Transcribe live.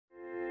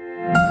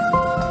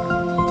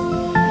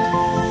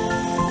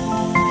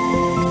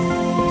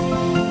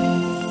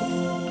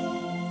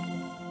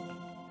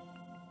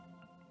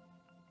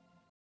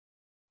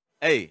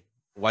Hey,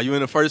 while you're in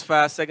the first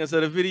 5 seconds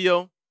of the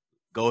video,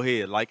 go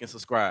ahead, like and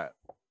subscribe.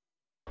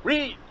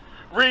 Read.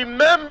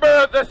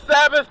 Remember the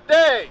Sabbath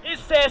day. It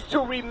says to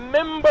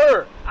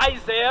remember,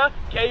 Isaiah,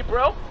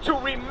 Gabriel, to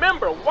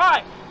remember.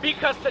 Why?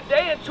 Because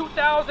today in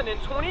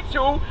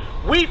 2022,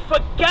 we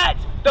forget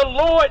the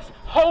Lord's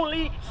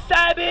holy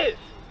Sabbath.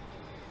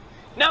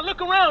 Now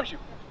look around you.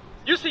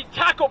 You see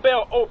Taco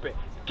Bell open,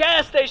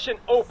 gas station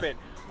open.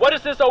 What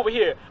is this over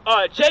here?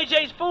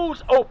 JJ's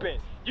Foods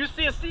open. You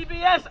see a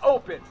CVS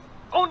open.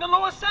 On the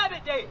Lord's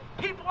Sabbath day,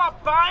 people are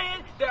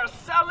buying, they're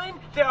selling,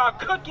 they are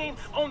cooking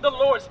on the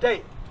Lord's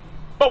day.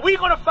 But we're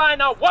going to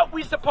find out what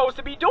we're supposed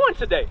to be doing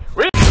today.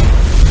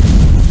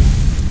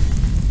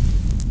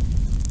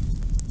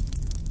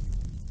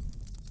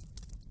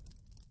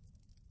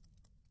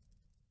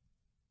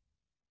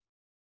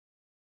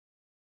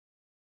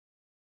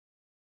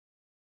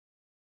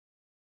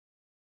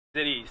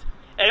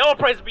 Hey, all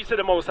praise be to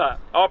the Most High.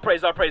 All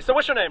praise, all praise. So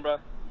what's your name, bro?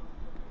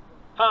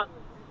 Huh?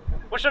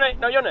 What's your name?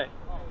 No, your name.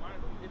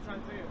 It's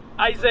Isaiah.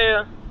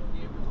 Isaiah.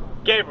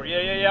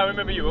 Gabriel. Yeah, I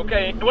remember you.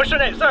 Okay. What's your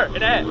name, sir? In the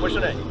head. What's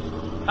your name?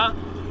 Huh?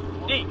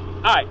 D.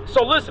 All right.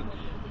 So listen,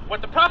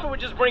 what the prophet was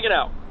just bringing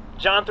out,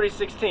 John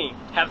 3:16,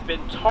 have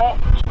been taught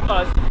to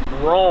us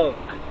wrong,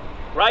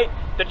 right?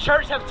 The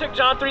church have took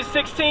John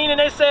 3:16 and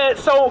they said,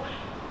 so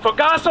for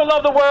God so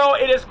loved the world,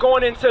 it is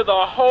going into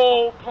the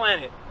whole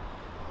planet.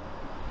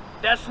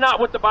 That's not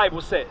what the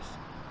Bible says,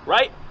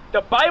 right?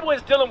 The Bible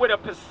is dealing with a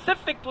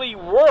specifically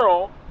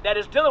world that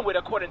is dealing with,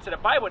 according to the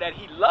Bible, that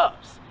he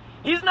loves.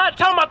 He's not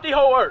talking about the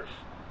whole earth.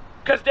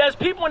 Because there's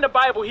people in the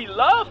Bible he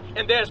loves,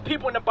 and there's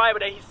people in the Bible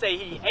that he say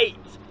he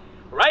hates,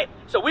 right?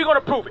 So we're going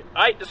to prove it,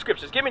 all right? The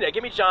scriptures. Give me that.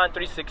 Give me John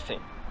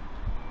 3:16.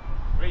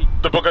 Read.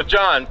 The book of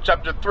John,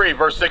 chapter 3,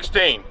 verse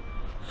 16.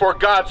 For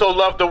God so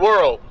loved the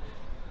world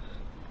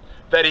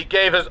that he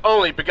gave his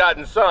only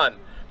begotten Son,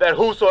 that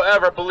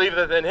whosoever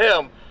believeth in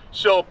him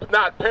shall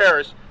not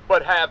perish,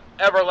 but have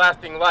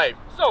everlasting life.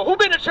 So, who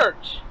been to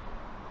church?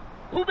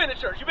 Who been to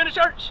church? You been to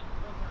church?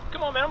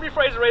 Come on, man. Don't be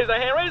afraid to raise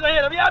that hand. Raise that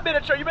hand. Yeah, I've been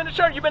to church. You been to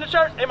church? You been to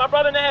church? Hey, my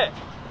brother in the head.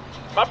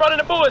 My brother in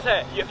the bull's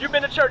head. If you've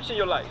been to church in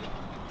your life.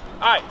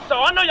 All right,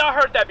 so I know y'all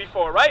heard that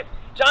before, right?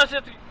 John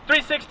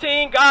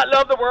 3:16, God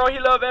loved the world. He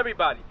loved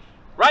everybody,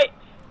 right?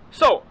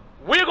 So,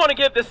 we're going to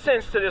give the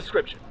sense to this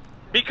scripture.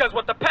 Because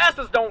what the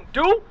pastors don't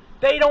do,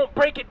 they don't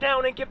break it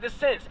down and give the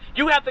sense.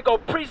 You have to go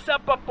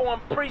precept up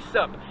on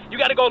precept. You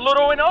got to go a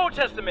little in the Old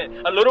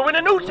Testament, a little in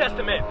the New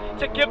Testament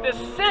to give the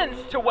sense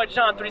to what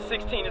John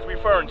 3:16 is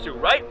referring to,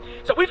 right?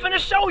 So we finna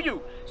show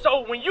you.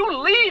 So when you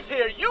leave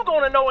here, you're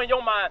going to know in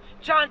your mind,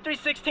 John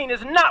 3:16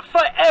 is not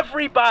for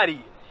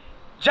everybody.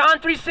 John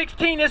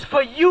 3:16 is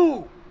for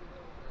you.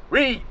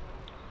 Read.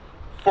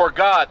 For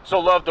God so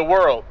loved the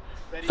world.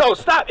 So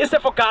stop. It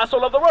said for God so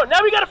loved the world.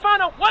 Now we got to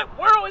find out what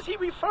world is he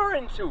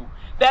referring to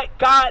that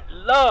God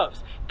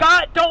loves.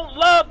 God don't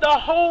love the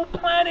whole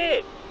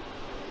planet.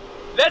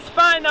 Let's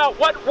find out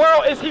what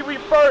world is he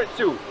referring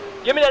to.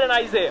 Give me that in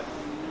Isaiah.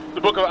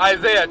 The book of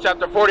Isaiah,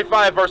 chapter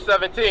 45, verse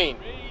 17.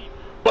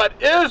 But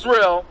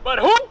Israel. But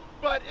who?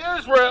 But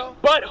Israel.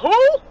 But who?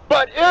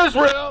 But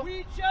Israel.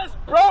 We just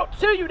brought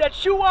to you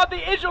that you are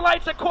the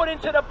Israelites according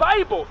to the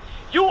Bible.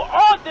 You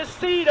are the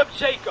seed of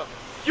Jacob.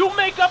 You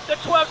make up the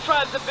 12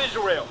 tribes of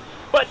Israel.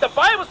 But the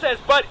Bible says,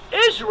 but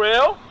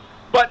Israel.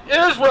 But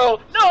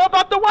Israel. No,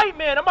 about the white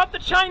man. About the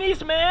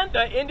Chinese man.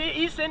 The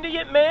East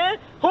Indian man.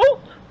 Who?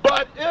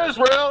 But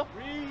Israel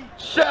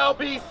shall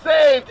be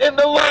saved in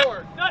the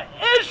Lord. The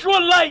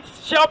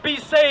Israelites shall be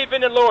saved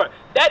in the Lord.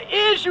 That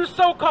is you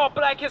so-called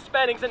black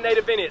Hispanics and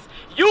Native Indians.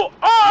 You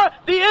are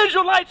the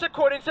Israelites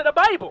according to the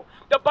Bible.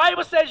 The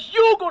Bible says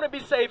you're going to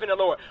be saved in the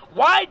Lord.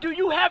 Why do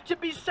you have to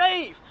be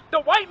saved? The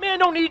white man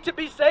don't need to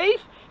be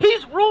saved.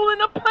 He's ruling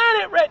the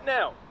planet right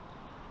now.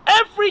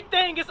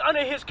 Everything is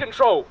under his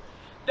control.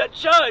 The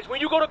judge,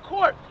 when you go to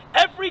court,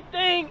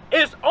 everything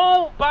is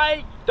owned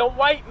by the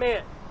white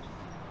man.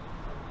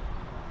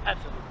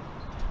 Absolutely.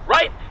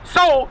 Right?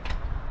 So,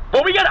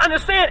 what we got to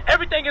understand,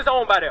 everything is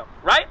owned by them,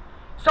 right?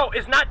 So,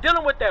 it's not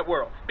dealing with that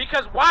world.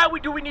 Because why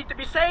do we need to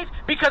be saved?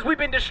 Because we've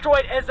been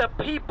destroyed as a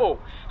people.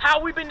 How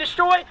we've been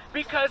destroyed?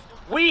 Because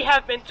we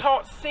have been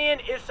taught sin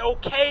is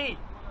okay.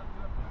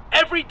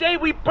 Every day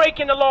we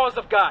breaking the laws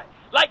of God.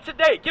 Like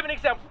today, give an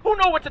example. Who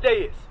know what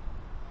today is?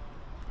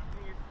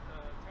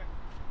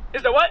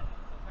 Is the what?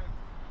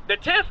 The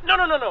 10th?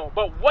 No.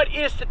 But what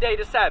is today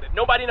the Sabbath?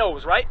 Nobody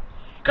knows, right?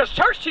 Because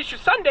church teach you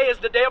Sunday is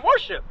the day of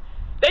worship.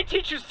 They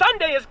teach you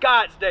Sunday is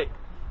God's day.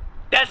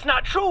 That's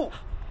not truth.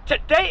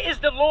 Today is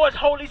the Lord's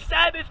holy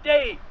Sabbath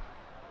day.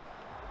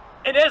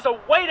 And there's a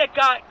way that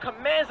God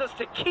commands us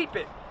to keep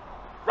it.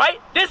 Right?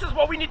 This is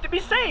what we need to be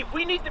saved.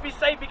 We need to be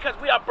saved because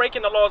we are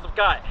breaking the laws of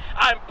God.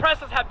 Our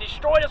oppressors have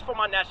destroyed us from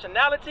our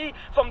nationality,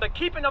 from the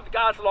keeping of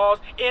God's laws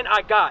in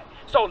our God.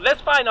 So let's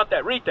find out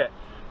that. Read that.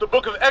 The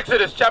book of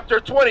Exodus, chapter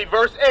 20,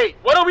 verse 8.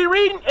 What are we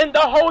reading? In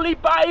the Holy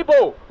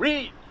Bible.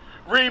 Read.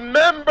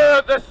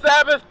 Remember the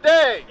Sabbath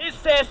day. It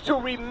says to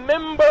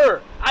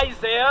remember,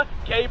 Isaiah,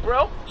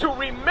 Gabriel, to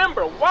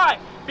remember. Why?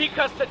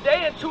 Because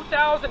today in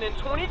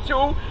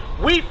 2022,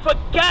 We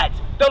forgot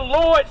the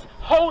Lord's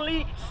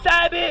holy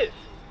Sabbath.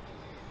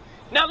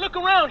 Now look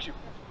around you.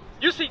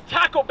 You see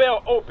Taco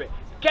Bell open,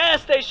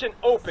 gas station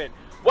open.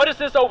 What is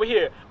this over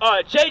here?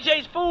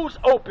 JJ's Foods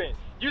open.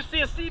 You see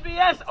a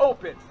CVS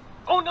open.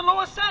 On the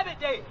Lord's Sabbath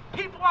day,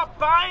 people are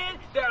buying,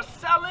 they are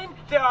selling,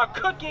 they are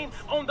cooking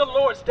on the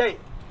Lord's day.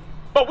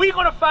 But we're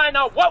going to find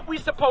out what we're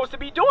supposed to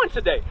be doing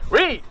today.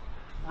 Read.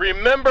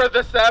 Remember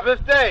the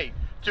Sabbath day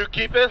to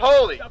keep it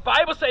holy. The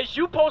Bible says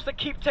you're supposed to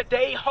keep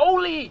today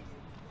holy.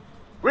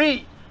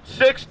 Read.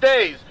 6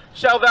 days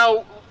shall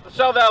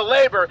thou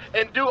labor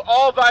and do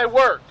all thy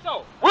work.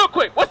 So, real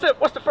quick, what's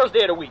the first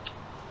day of the week?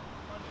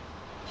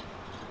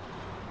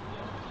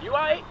 You all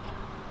right?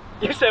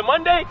 You said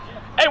Monday?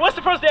 Hey, what's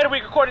the first day of the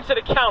week according to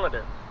the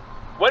calendar?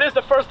 What is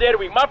the first day of the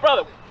week? My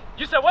brother,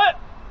 you said what?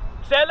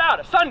 Say it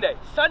louder. Sunday.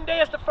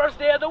 Sunday is the first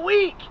day of the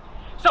week.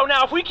 So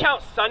now if we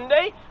count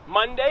Sunday,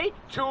 Monday,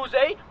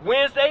 Tuesday,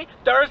 Wednesday,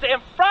 Thursday,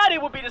 and Friday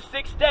will be the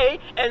 6th day,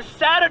 and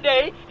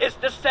Saturday is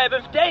the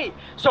 7th day.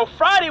 So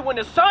Friday, when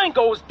the sun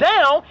goes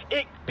down,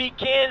 it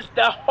begins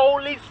the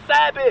Holy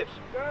Sabbath,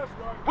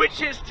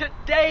 which is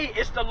today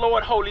is the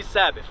Lord Holy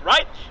Sabbath,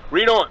 right?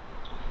 Read on.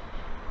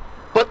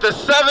 But the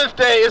 7th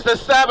day is the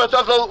Sabbath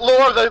of the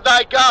Lord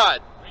thy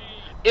God.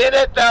 In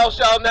it thou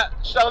shalt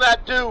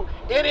not do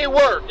any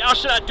work. Thou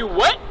shalt not do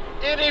what?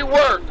 Any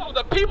work. So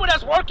the people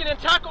that's working in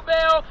Taco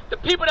Bell, the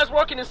people that's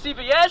working in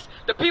CVS,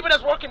 the people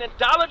that's working in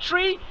Dollar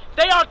Tree,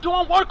 they are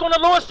doing work on the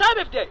Lord's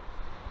Sabbath day.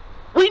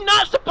 We're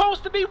not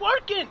supposed to be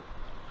working.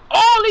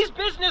 All these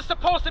businesses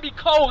supposed to be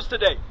closed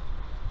today.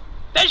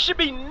 There should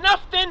be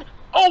nothing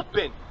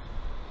open.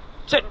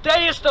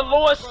 Today is the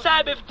Lord's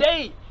Sabbath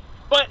day.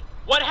 But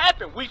what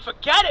happened? We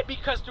forgot it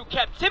because through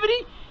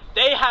captivity,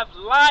 they have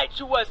lied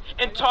to us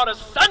and taught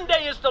us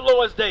Sunday is the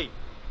Lord's day.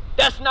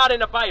 That's not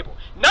in the Bible.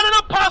 None of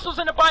the apostles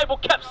in the Bible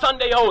kept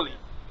Sunday holy.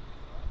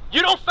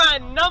 You don't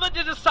find none of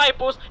the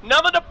disciples,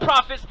 none of the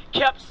prophets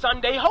kept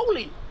Sunday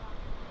holy.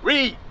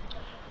 Read.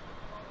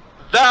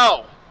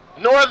 Thou,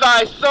 nor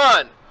thy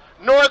son,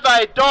 nor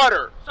thy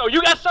daughter. So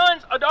you got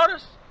sons or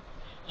daughters?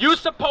 You're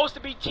supposed to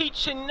be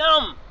teaching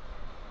them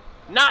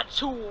not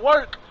to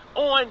work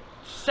on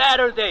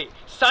Saturday.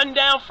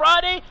 Sundown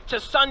Friday to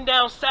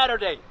sundown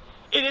Saturday.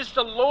 It is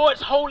the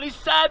Lord's holy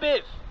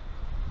Sabbath.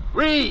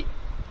 Read.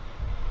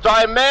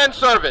 Thy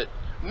manservant,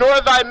 nor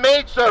thy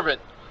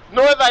maidservant,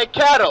 nor thy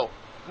cattle,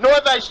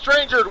 nor thy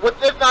stranger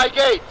within thy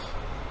gates.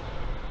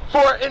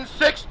 For in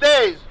 6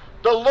 days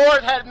the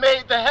Lord had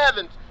made the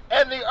heavens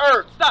and the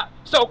earth. Stop.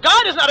 So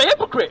God is not a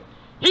hypocrite.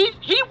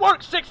 He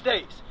worked 6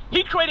 days.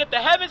 He created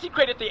the heavens, he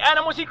created the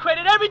animals, he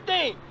created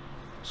everything.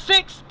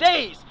 6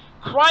 days.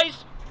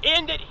 Christ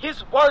ended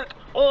his work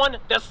on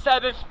the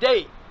 7th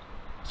day.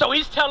 So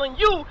he's telling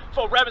you,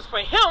 for reverence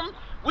for him,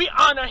 we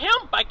honor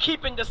him by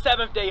keeping the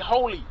 7th day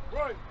holy.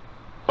 Right.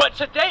 But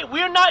today,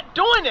 we're not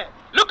doing it.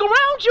 Look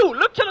around you.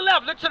 Look to the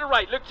left. Look to the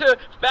right. Look to the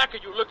back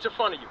of you. Look to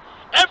front of you.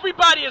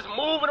 Everybody is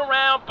moving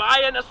around,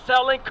 buying or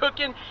selling,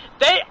 cooking.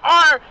 They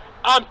are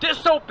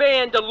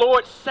disobeying the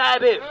Lord's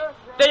Sabbath.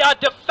 They are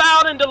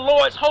defiling the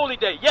Lord's holy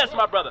day. Yes,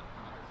 my brother.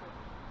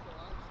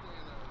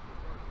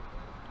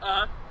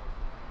 Oh,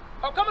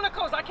 come in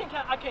close. I can't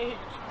hear you.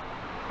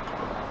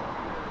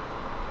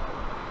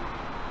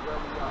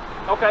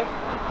 Okay.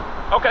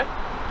 Okay.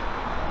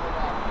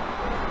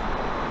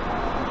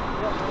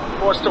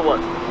 Forced to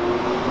work.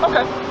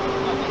 Okay.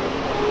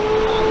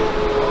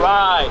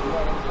 Right.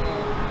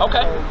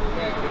 Okay.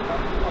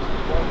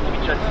 Let me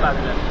Judges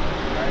 5:11.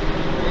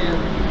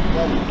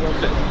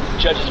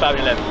 Judges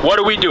 5:11. What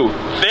do we do?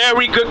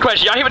 Very good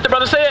question. Y'all hear what the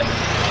brother said?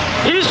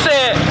 He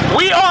said,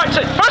 we are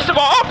to, first of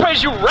all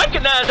praise you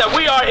recognize that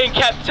we are in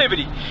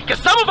captivity.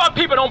 Because some of our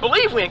people don't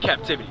believe we're in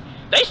captivity.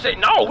 They say,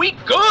 no, we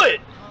good.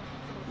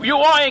 You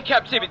are in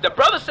captivity. The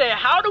brother said,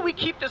 how do we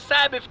keep the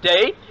Sabbath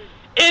day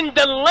in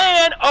the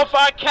land of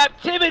our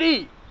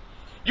captivity?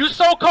 You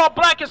so-called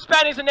black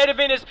Hispanics and Native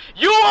Indians,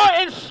 you are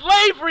in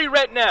slavery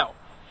right now.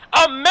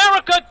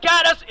 America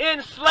got us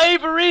in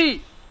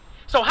slavery.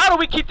 So how do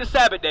we keep the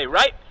Sabbath day,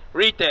 right?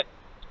 Read that.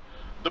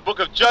 The book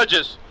of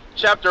Judges,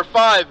 chapter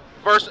 5,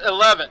 verse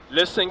 11.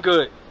 Listen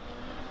good.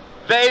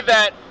 They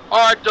that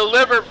are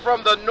delivered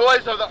from the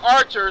noise of the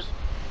archers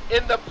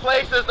in the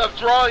places of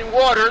drawing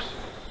waters,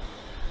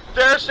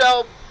 there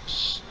shall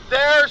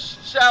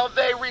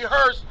they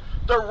rehearse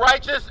the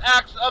righteous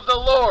acts of the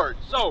Lord.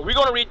 So we're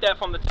going to read that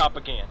from the top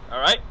again. All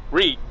right?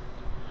 Read.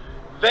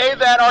 They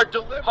that are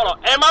delivered. Hold on.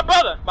 And my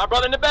brother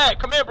in the back.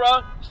 Come here,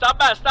 bro. Stop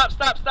by. Stop.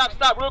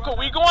 Real quick.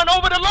 We going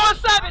over the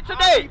Lord's Sabbath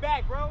today. I'll be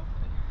back, bro.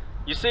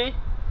 You see?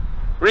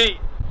 Read.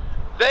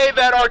 They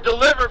that are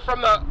delivered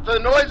from the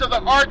noise of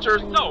the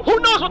archers. So who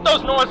knows what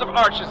those noise of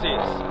archers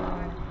is?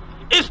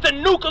 It's the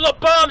nuclear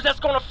bombs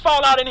that's going to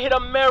fall out and hit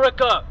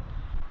America.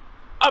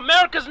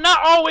 America's not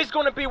always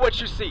going to be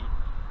what you see.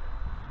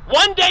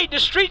 One day the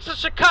streets of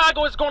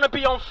Chicago is going to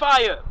be on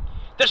fire.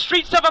 The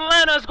streets of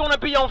Atlanta is going to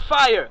be on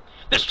fire.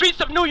 The streets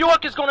of New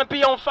York is going to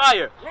be on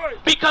fire. Right.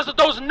 Because of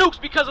those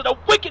nukes, because of the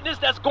wickedness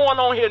that's going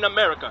on here in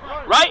America.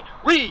 Right?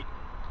 Read.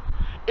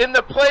 in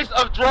the place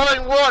of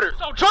drawing water.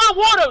 So drawing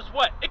water is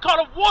what? It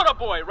called a water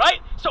boy, right?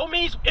 So it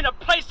means in a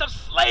place of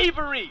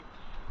slavery.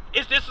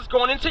 This is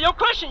going into your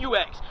question you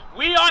asked.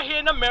 We are here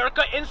in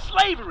America in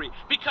slavery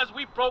because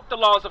we broke the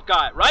laws of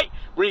God, right?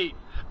 Read.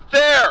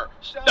 There.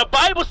 The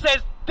Bible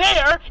says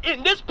there,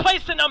 in this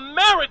place in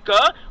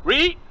America,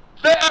 read.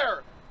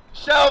 There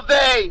shall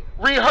they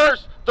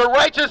rehearse the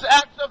righteous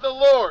acts of the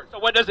Lord. So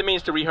what does it mean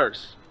to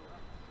rehearse?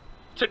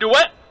 To do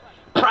what?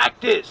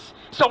 Practice.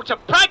 So to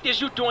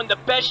practice, you're doing the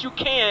best you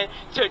can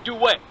to do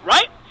what?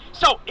 Right?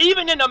 So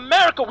even in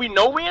America, we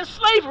know we're in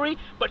slavery,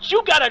 but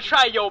you got to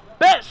try your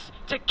best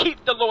to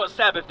keep the Lord's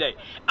Sabbath day.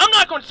 I'm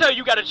not going to tell you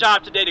you got a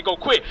job today to go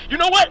quit. You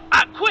know what?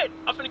 I quit.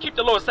 I'm going to keep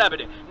the Lord's Sabbath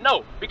day.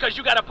 No, because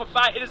you got to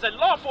provide. It is a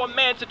law for a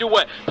man to do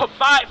what?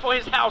 Provide for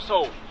his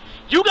household.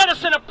 You got to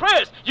send up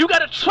prayers. You got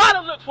to try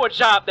to look for a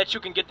job that you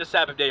can get the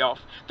Sabbath day off.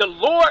 The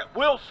Lord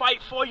will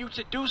fight for you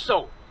to do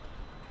so.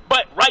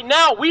 But right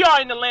now, we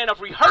are in the land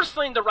of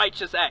rehearsing the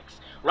righteous acts.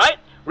 Right?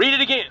 Read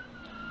it again.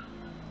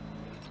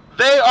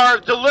 They are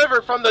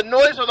delivered from the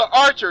noise of the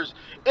archers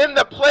in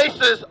the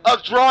places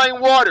of drawing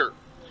water.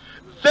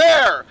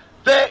 There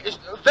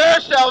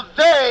shall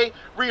they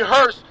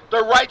rehearse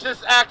the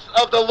righteous acts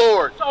of the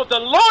Lord. So the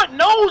Lord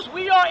knows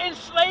we are in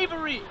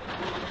slavery.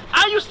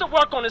 I used to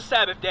work on the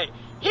Sabbath day.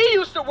 He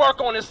used to work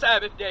on the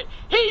Sabbath day.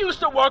 He used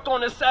to work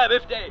on the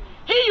Sabbath day.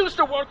 He used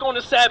to work on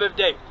the Sabbath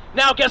day.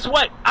 Now guess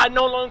what? I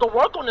no longer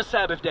work on the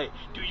Sabbath day.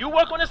 Do you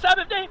work on the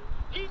Sabbath day?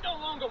 He no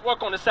longer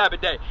work on the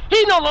Sabbath day.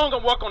 He no longer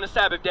work on the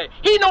Sabbath day.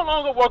 He no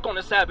longer work on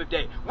the Sabbath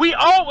day. We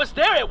all was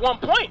there at one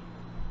point.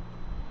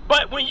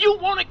 But when you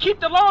want to keep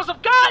the laws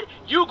of God,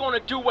 you're going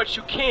to do what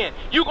you can.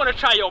 You're going to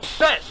try your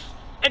best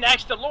and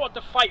ask the Lord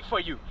to fight for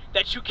you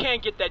that you can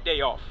get that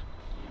day off.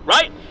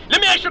 Right?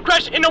 Let me ask you a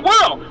question. In the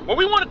world, when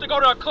we wanted to go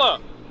to a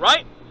club,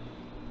 right?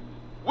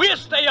 We'll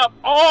stay up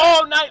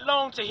all night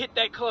long to hit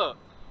that club.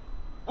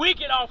 We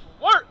get off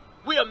work.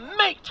 We'll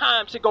make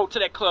time to go to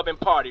that club and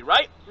party,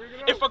 right?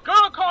 If a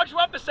girl called you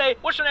up and say,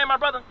 what's your name, my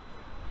brother?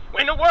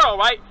 In the world,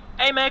 right?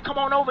 Hey, man, come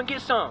on over and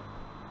get some.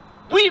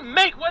 We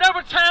make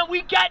whatever time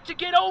we got to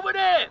get over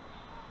there.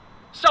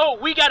 So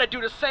we got to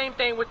do the same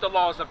thing with the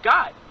laws of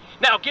God.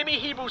 Now, give me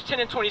Hebrews 10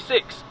 and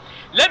 26.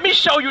 Let me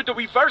show you the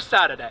reverse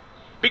side of that.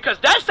 Because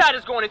that side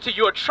is going into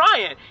your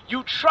trying.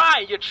 You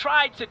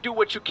try to do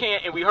what you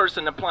can in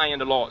rehearsing and applying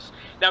the laws.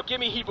 Now, give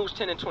me Hebrews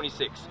 10 and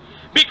 26.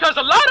 Because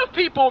a lot of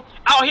people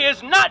out here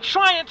is not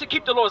trying to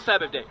keep the Lord's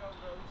Sabbath day.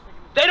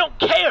 They don't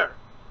care.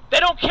 They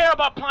don't care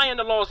about applying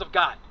the laws of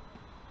God.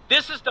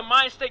 This is the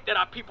mind state that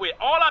our people,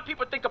 all our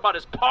people think about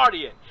is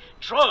partying,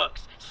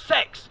 drugs,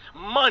 sex,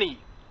 money.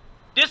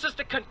 This is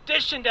the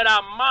condition that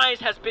our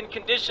minds has been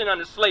conditioned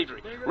under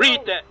slavery.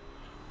 Read that.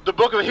 The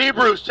book of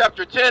Hebrews,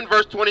 chapter 10,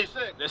 verse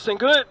 26. Listen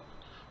good.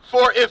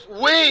 For if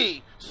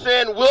we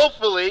sin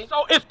willfully...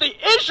 So if the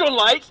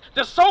Israelites,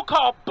 the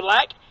so-called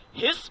black,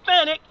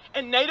 Hispanic,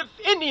 and Native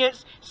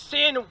Indians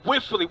sin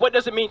willfully. What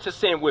does it mean to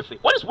sin willfully?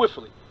 What is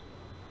willfully?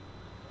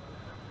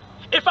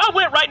 If I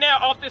went right now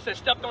off this and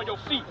stepped on your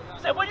feet,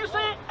 say, what you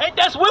saying? Ain't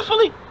that's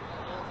willfully?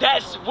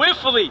 That's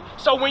willfully.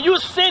 So when you're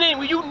sinning,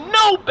 when you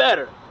know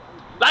better,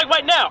 like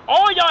right now,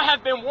 all y'all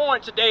have been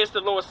warned today is the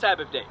Lord's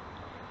Sabbath day.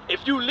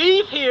 If you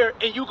leave here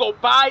and you go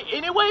by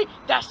anyway,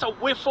 that's a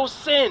willful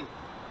sin.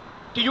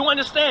 Do you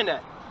understand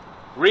that?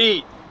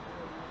 Read.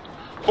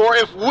 For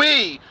if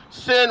we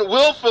sin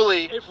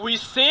willfully... If we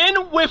sin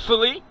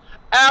willfully...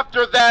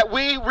 After that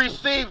we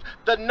receive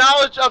the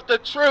knowledge of the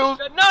truth...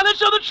 The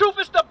knowledge of the truth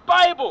is the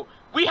Bible.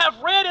 We have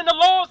read in the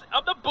laws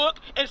of the book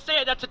and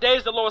said that today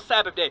is the Lord's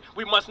Sabbath day.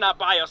 We must not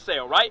buy or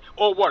sell, right?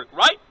 Or work,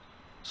 right?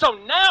 So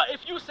now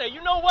if you say,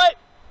 you know what?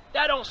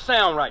 That don't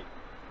sound right.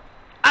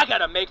 I got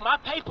to make my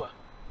paper.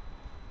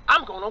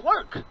 I'm going to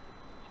work.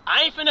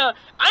 I ain't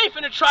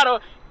finna try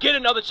to get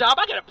another job.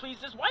 I got to please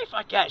this wife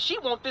I got. She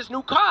want this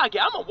new car I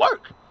got. I'm going to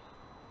work.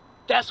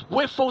 That's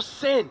willful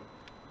sin.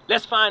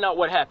 Let's find out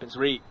what happens.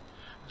 Read.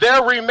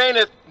 There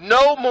remaineth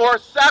no more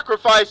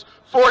sacrifice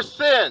for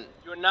sin.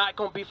 You're not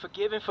going to be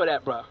forgiven for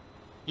that, bro.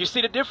 You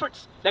see the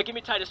difference? Now give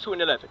me Titus 2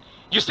 and 11.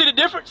 You see the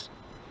difference?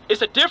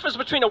 It's a difference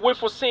between a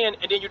willful sin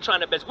and then you're trying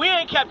the best. We're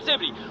in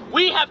captivity.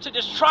 We have to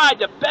just try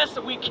the best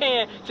that we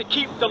can to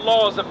keep the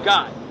laws of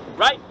God,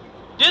 right?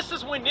 This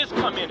is when this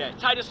come in at,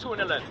 Titus 2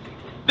 and 11.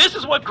 This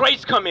is what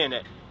grace come in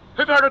at.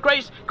 Have you heard of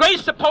grace? Grace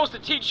is supposed to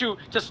teach you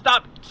to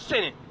stop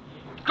sinning.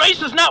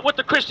 Grace is not what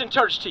the Christian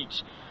church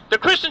teach. The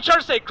Christian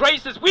church say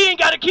grace is we ain't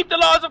got to keep the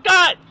laws of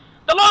God.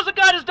 The laws of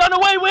God is done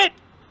away with.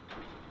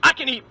 I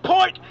can eat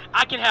pork.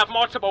 I can have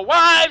multiple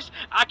wives.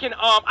 I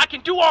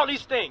can do all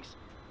these things.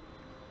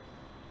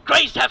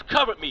 Grace have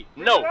covered me.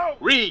 No.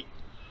 Read.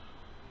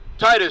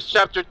 Titus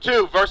chapter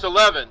 2, verse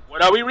 11.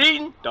 What are we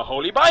reading? The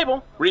Holy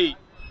Bible. Read.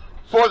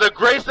 For the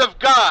grace of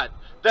God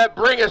that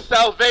bringeth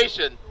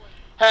salvation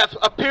hath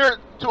appeared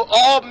to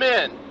all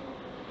men,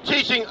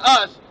 teaching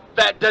us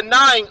that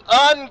denying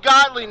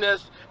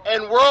ungodliness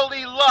and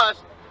worldly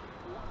lust,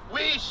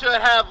 we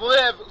should have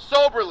lived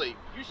soberly.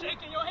 You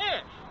shaking your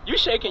head. You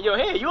shaking your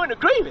head. You in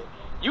agreement.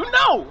 You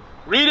know.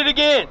 Read it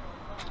again.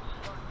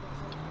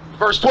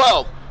 Verse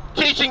 12.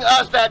 Teaching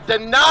us that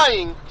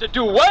denying. To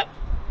do what?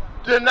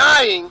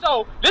 Denying.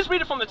 So, let's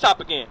read it from the top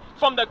again.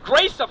 From the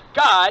grace of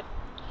God.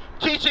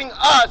 Teaching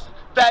us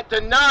that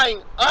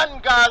denying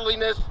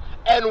ungodliness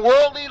and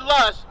worldly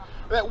lust,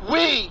 that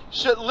we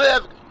should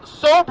live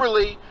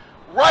soberly,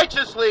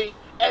 righteously,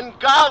 and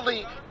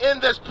godly in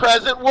this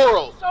present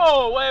world.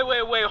 So,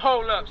 wait,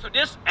 hold up. So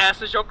this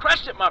answers your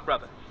question, my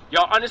brother.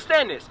 Y'all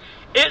understand this?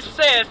 It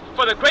says,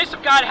 for the grace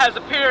of God has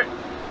appeared.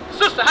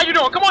 Sister, how you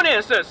doing? Come on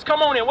in, sis.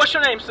 Come on in. What's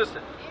your name,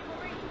 sister?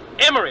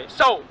 Emery.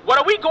 So, what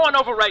are we going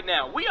over right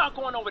now? We are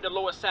going over the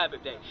Lord's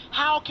Sabbath day.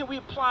 How can we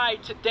apply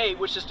today,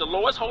 which is the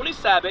Lord's holy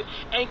Sabbath,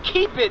 and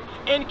keep it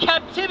in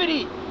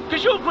captivity?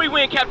 Because you agree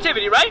we're in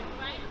captivity, right?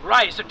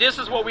 Right. So this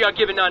is what we are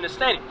given to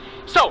understanding.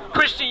 So,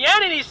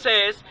 Christianity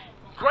says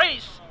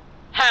grace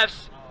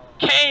has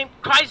came,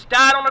 Christ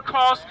died on the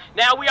cross.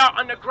 Now we are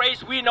under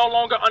grace. We no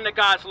longer under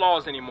God's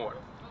laws anymore.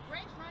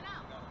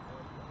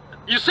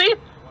 You see?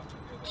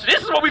 So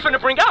this is what we're finna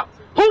bring out.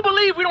 Who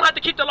believes we don't have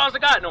to keep the laws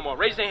of God no more?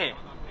 Raise their hand.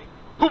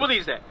 Who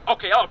believes that?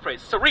 Okay, all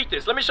praise. So read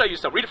this. Let me show you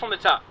something. Read it from the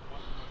top.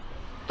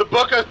 The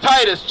book of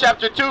Titus,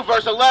 chapter 2,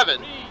 verse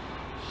 11.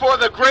 For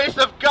the grace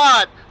of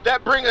God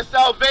that bringeth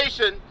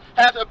salvation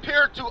hath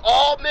appeared to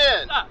all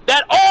men.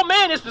 That all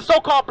men is the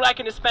so-called black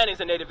and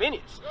Hispanics and Native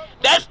Indians.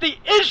 That's the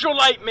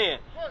Israelite man.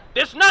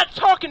 That's not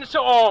talking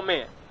to all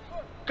men.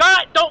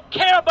 God don't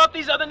care about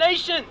these other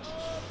nations.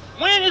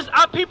 When is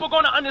our people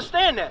going to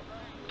understand that?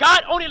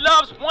 God only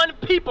loves one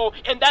people,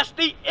 and that's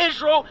the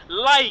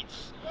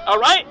Israelites. All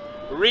right?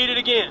 Read it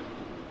again.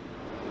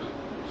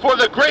 For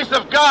the grace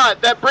of God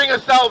that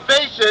bringeth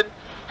salvation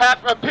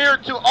hath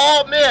appeared to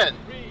all men,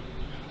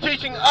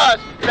 teaching us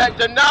that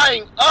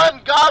denying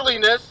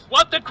ungodliness.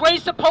 What the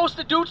grace supposed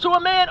to do to a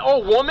man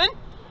or woman?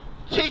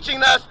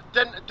 Teaching us,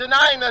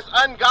 denying us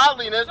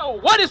ungodliness. So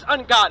what is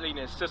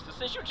ungodliness, sister,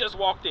 since you just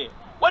walked in?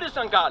 What is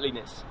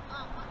ungodliness?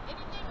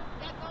 Anything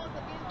that goes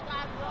against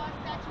God's laws,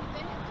 statutes,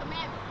 and His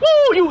commandments.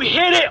 Woo, you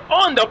hit it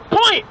on the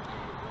point.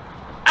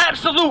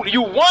 Absolutely,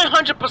 you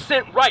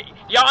 100% right.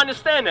 Y'all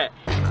understand that?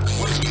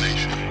 What is a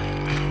nation?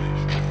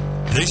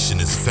 Nation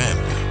is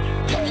family.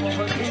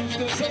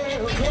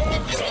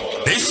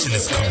 Nation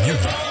is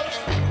community.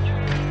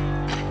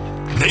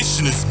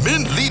 Nation is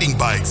men leading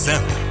by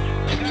example.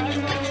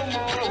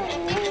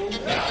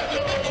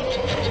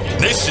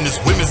 Nation is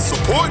women's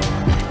support.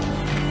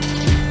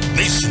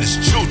 Nation is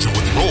children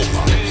with role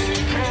models.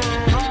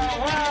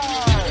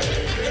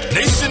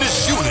 Nation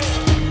is unity.